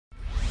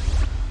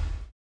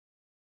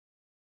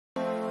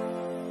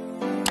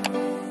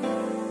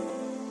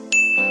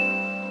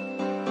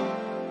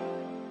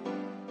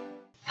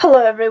Hello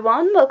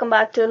everyone, welcome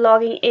back to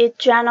Logging Aid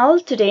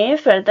channel. Today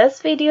for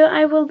this video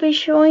I will be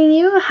showing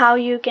you how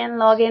you can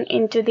log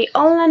into the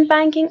online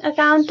banking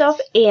account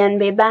of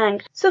ANB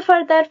Bank. So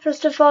for that,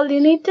 first of all,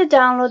 you need to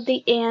download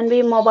the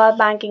ANB mobile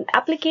banking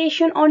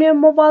application on your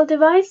mobile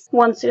device.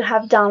 Once you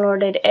have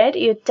downloaded it,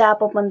 you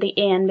tap upon the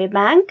ANB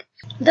Bank.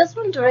 This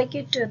will direct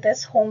you to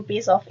this home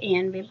page of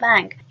ANB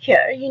Bank.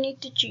 Here you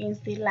need to change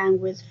the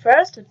language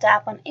first. To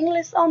tap on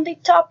English on the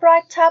top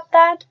right, tap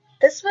that.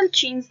 This will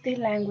change the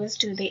language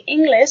to the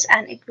English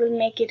and it will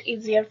make it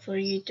easier for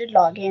you to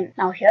log in.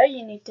 Now here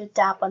you need to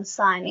tap on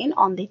sign in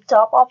on the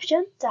top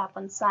option. Tap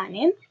on sign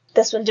in.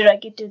 This will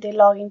direct you to the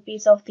login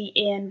page of the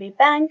ANB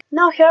Bank.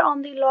 Now here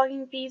on the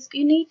login page,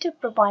 you need to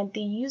provide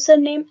the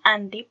username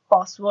and the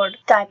password.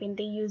 Type in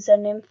the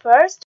username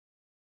first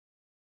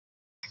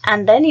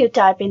and then you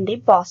type in the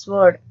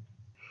password.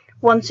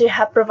 Once you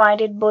have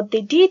provided both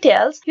the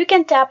details, you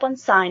can tap on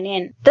sign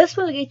in. This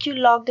will get you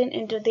logged in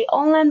into the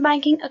online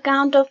banking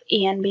account of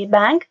ANB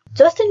Bank.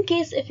 Just in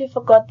case if you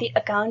forgot the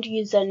account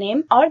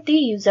username or the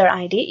user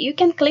ID, you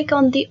can click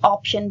on the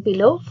option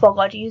below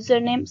forgot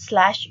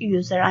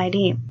username/user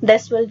ID.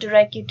 This will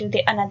direct you to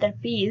the another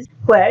page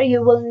where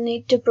you will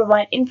need to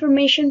provide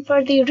information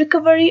for the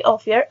recovery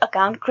of your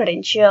account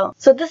credential.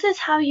 So this is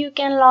how you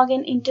can log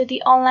in into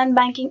the online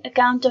banking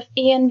account of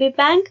ANB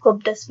Bank.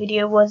 Hope this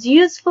video was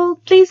useful.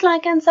 Please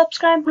like and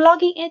subscribe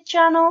Logging Aid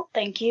channel.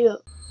 Thank you.